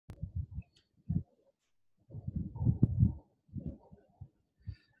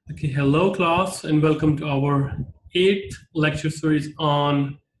Okay, hello class and welcome to our 8th lecture series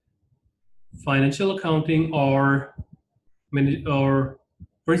on financial accounting or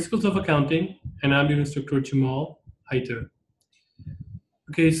principles of accounting, and I'm your instructor Jamal Haiter.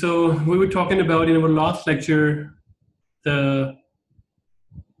 Okay, so we were talking about in our last lecture the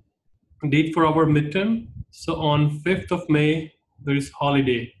date for our midterm. So on 5th of May there is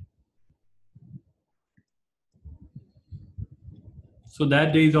holiday. So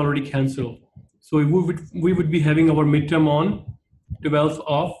that day is already cancelled. So we would be having our midterm on 12th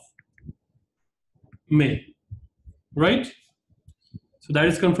of May, right? So that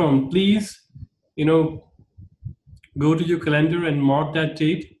is confirmed. Please, go to your calendar and mark that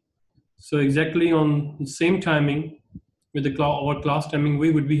date. So exactly on the same timing with our class timing,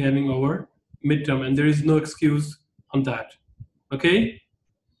 we would be having our midterm, and there is no excuse on that. Okay?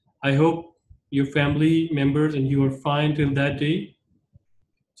 I hope your family members and you are fine till that day.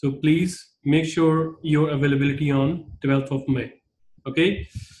 So please make sure your availability on 12th of May. Okay?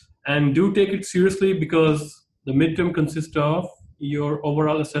 And do take it seriously because the midterm consists of your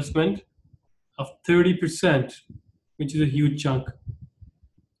overall assessment of 30%, which is a huge chunk.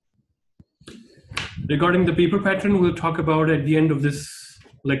 Regarding the paper pattern, we'll talk about at the end of this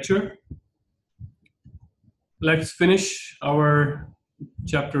lecture. Let's finish our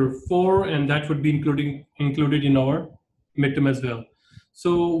chapter 4, and that would be included in our midterm as well.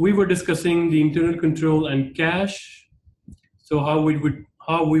 So we were discussing the internal control and cash. So how we would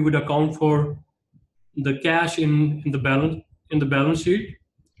account for the cash in the balance sheet.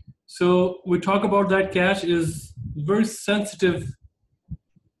 So we talk about that cash is very sensitive,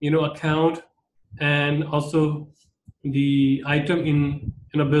 account, and also the item in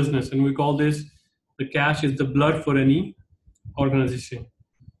a business, and we call this the cash is the blood for any organization.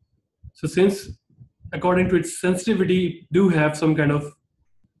 So since according to its sensitivity, it do have some kind of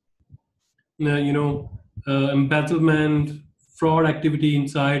embezzlement, fraud activity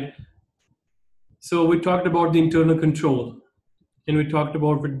inside. So we talked about the internal control, and we talked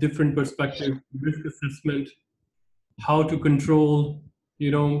about with different perspectives, risk assessment, how to control,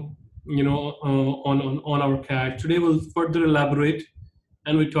 on our cash. Today we'll further elaborate,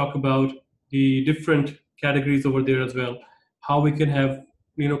 and we talk about the different categories over there as well. How we can have,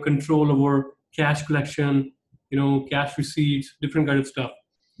 control over cash collection, cash receipts, different kind of stuff.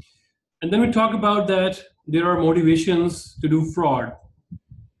 And then we talk about that there are motivations to do fraud.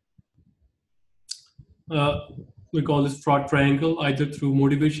 We call this fraud triangle, either through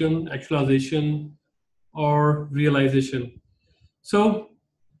motivation, actualization, or realization. So,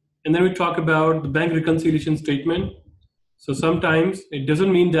 and then we talk about the bank reconciliation statement. So sometimes it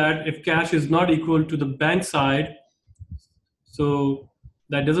doesn't mean that if cash is not equal to the bank side, so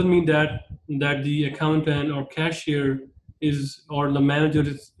that doesn't mean that the accountant or cashier or the manager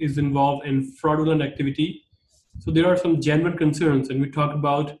is involved in fraudulent activity. So there are some genuine concerns, and we talk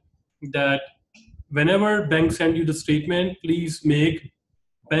about that whenever banks send you the statement, please make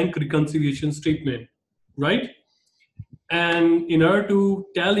bank reconciliation statement, right? And in order to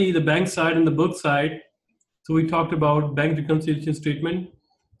tally the bank side and the book side, so we talked about bank reconciliation statement.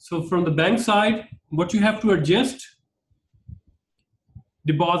 So from the bank side, what you have to adjust,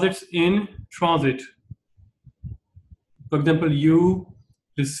 deposits in transit. For example, you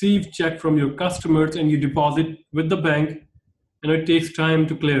receive check from your customers and you deposit with the bank, and it takes time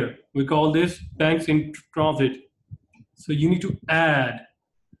to clear. We call this banks in transit. So you need to add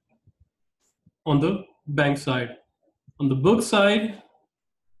on the bank side. On the book side,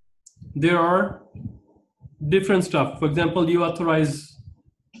 there are different stuff. For example, you authorize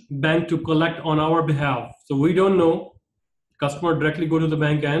bank to collect on our behalf. So we don't know. Customer directly go to the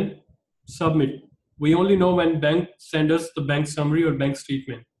bank and submit. We only know when bank send us the bank summary or bank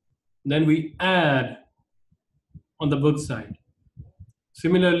statement. Then we add on the book side.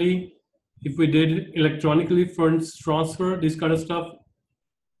 Similarly, if we did electronically funds transfer, this kind of stuff,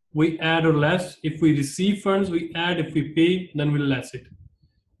 we add or less. If we receive funds, we add. If we pay, then we less it.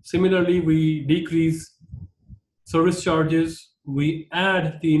 Similarly, we decrease service charges, we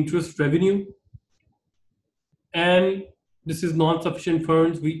add the interest revenue, and this is non-sufficient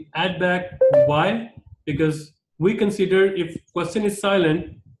funds, we add back. Why? Because we consider, if question is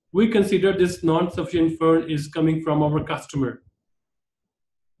silent, we consider this non-sufficient fund is coming from our customer.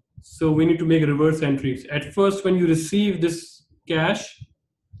 So we need to make reverse entries. At first, when you receive this cash,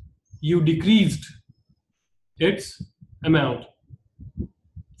 you decreased its amount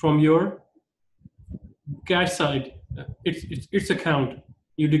from your cash side, its account,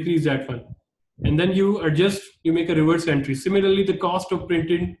 you decrease that one. And then you adjust, you make a reverse entry. Similarly, the cost of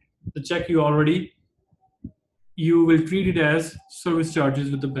printing the check, you you will treat it as service charges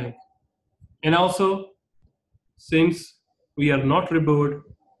with the bank. And also, since we are not reboard,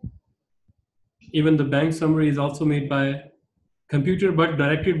 even the bank summary is also made by computer but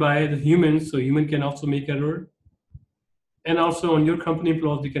directed by the humans, so human can also make error. And also on your company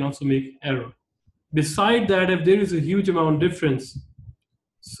employees, they can also make error. Beside that, if there is a huge amount difference,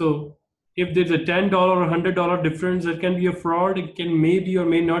 so if there's a $10 or $100 difference, that can be a fraud. It can maybe or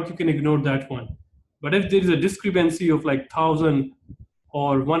may not, you can ignore that one. But if there is a discrepancy of like 1,000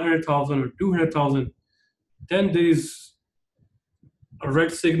 or 100,000 or 200,000, then there is a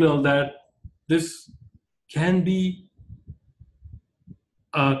red signal that this can be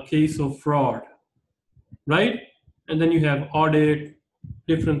a case of fraud, right? And then you have audit,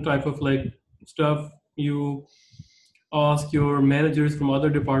 different type of like stuff. You ask your managers from other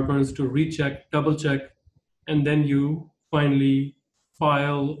departments to recheck, double check, and then you finally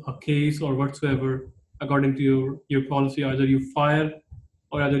file a case or whatsoever according to your policy. Either you file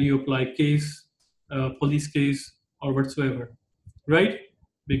or either you apply case, police case or whatsoever, right?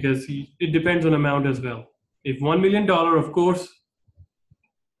 Because it depends on amount as well. If $1 million, of course,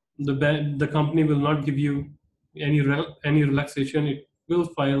 the company will not give you any relaxation. It will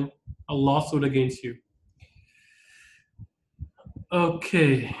file a lawsuit against you.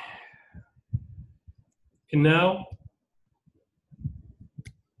 Okay. And now,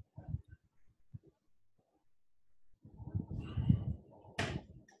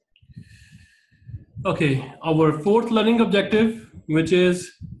 okay, our fourth learning objective, which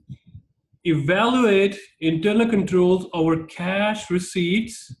is evaluate internal controls over cash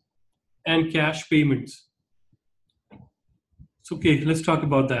receipts and cash payments. So, okay, let's talk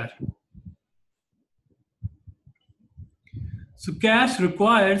about that. So cash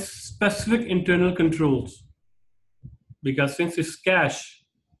requires specific internal controls because since it's cash,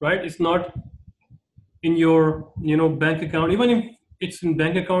 right? It's not in your bank account. Even if it's in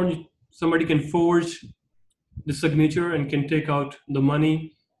bank account, somebody can forge the signature and can take out the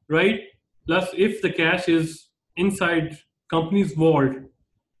money, right? Plus, if the cash is inside company's vault,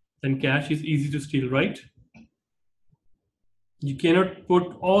 then cash is easy to steal, right? You cannot put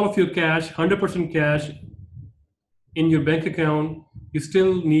all of your cash, 100% cash, in your bank account. You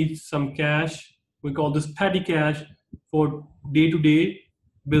still need some cash. We call this petty cash for day-to-day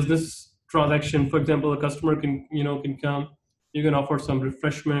business transaction. For example, a customer can come. You can offer some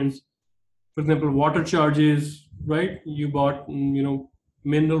refreshments. For example, water charges, right? You bought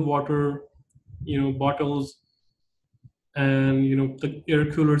mineral water, bottles, and the air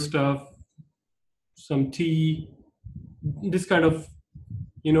cooler stuff, some tea, this kind of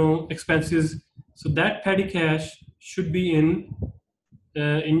expenses. So that petty cash should be in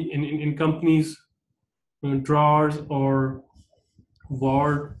companies drawers or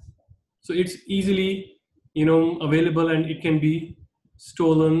vault, so it's easily available and it can be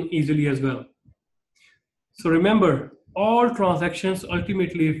stolen easily as well. So remember, all transactions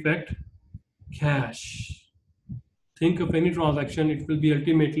ultimately affect cash. Think of any transaction, it will be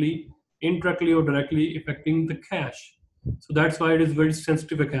ultimately indirectly or directly affecting the cash. So that's why it is very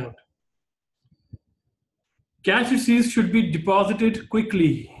sensitive account. Cash receipts should be deposited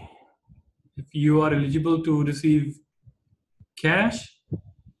quickly. If you are eligible to receive cash,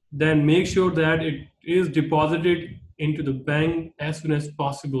 then make sure that it is deposited into the bank as soon as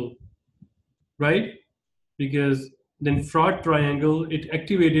possible, right? Because then fraud triangle, it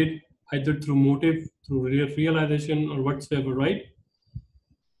activated either through motive, through realization or whatsoever, right?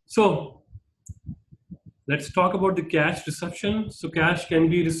 So let's talk about the cash reception. So cash can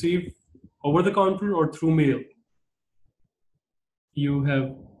be received over the counter or through mail. You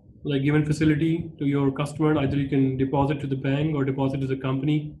have like given facility to your customer, either you can deposit to the bank or deposit to the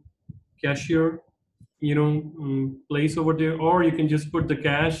company cashier, place over there, or you can just put the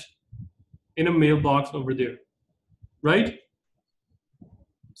cash in a mailbox over there, right?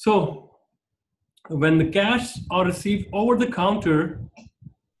 So when the cash are received over the counter,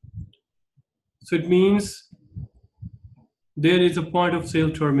 so it means there is a point of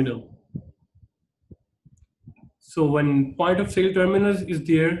sale terminal. So when point of sale terminal is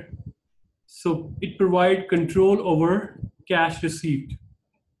there, so it provides control over cash received.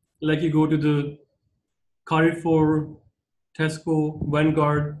 Like you go to the Carrefour, Tesco,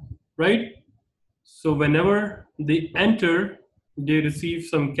 Vanguard, right? So whenever they enter, they receive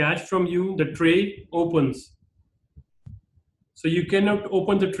some cash from you, the tray opens. So you cannot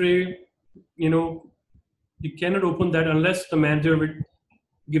open the tray, you cannot open that unless the manager would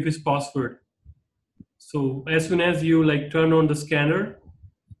give his password. So as soon as you turn on the scanner,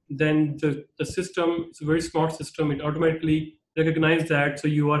 then the system, it's a very smart system, it automatically recognizes that. So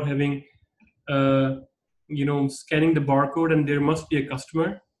you are having scanning the barcode and there must be a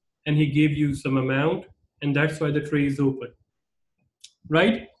customer and he gave you some amount and that's why the tray is open,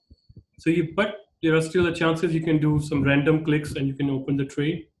 right? But there are still the chances you can do some random clicks and you can open the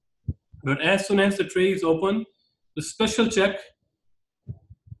tray. But as soon as the tray is open, the special check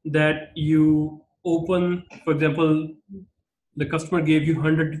that you open, for example, the customer gave you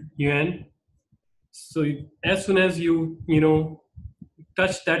 100 yuan. So as soon as you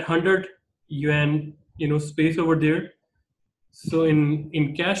touch that 100 yuan space over there, so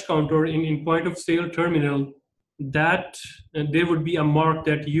in cash counter, in point of sale terminal, that there would be a mark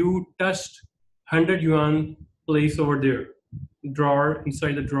that you touched 100 yuan place over there. Drawer,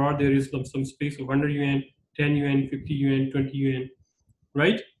 inside the drawer there is some space of 100 yuan, 10 yuan, 50 yuan, 20 yuan,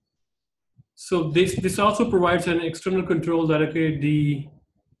 right? So this also provides an external control that okay, the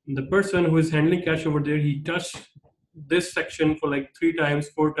person who is handling cash over there, he touched this section for like 3 times,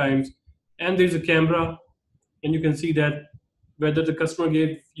 4 times, and there's a camera, and you can see that whether the customer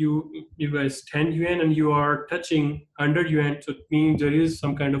gave you guys 10 yuan and you are touching 100 yuan, so it means there is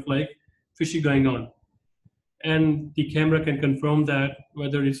some kind of like fishy going on. And the camera can confirm that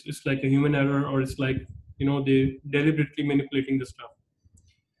whether it's like a human error or it's like, they deliberately manipulating the stuff.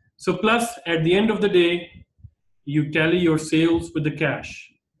 So plus, at the end of the day, you tally your sales with the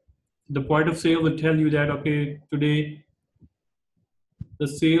cash. The point of sale will tell you that, okay, today the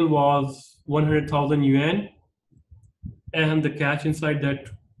sale was 100,000 yuan and the cash inside that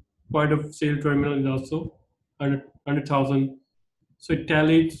point of sale terminal is also 100,000. So it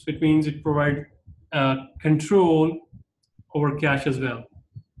tallies, it means it provides control over cash as well.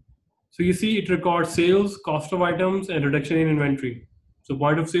 So you see it records sales, cost of items, and reduction in inventory. So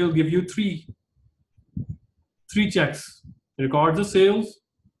point of sale give you three checks. It records the sales.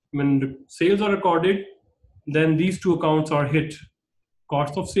 When the sales are recorded, then these 2 accounts are hit.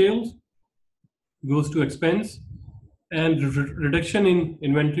 Cost of sales goes to expense, and reduction in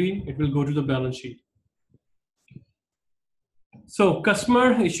inventory, it will go to the balance sheet. So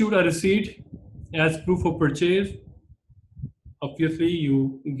customer issued a receipt as proof of purchase. Obviously,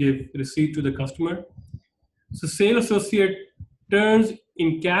 you give receipt to the customer. So sale associate turns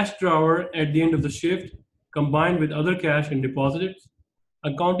in cash drawer at the end of the shift, combined with other cash and deposits.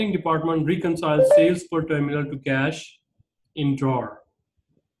 Accounting department reconciles sales per terminal to cash in drawer.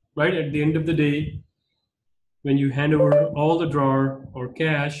 Right at the end of the day, when you hand over all the drawer or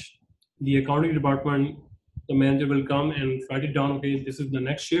cash, the accounting department, the manager will come and write it down. Okay, this is the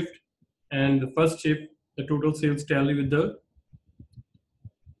next shift, and the first shift, the total sales tally with the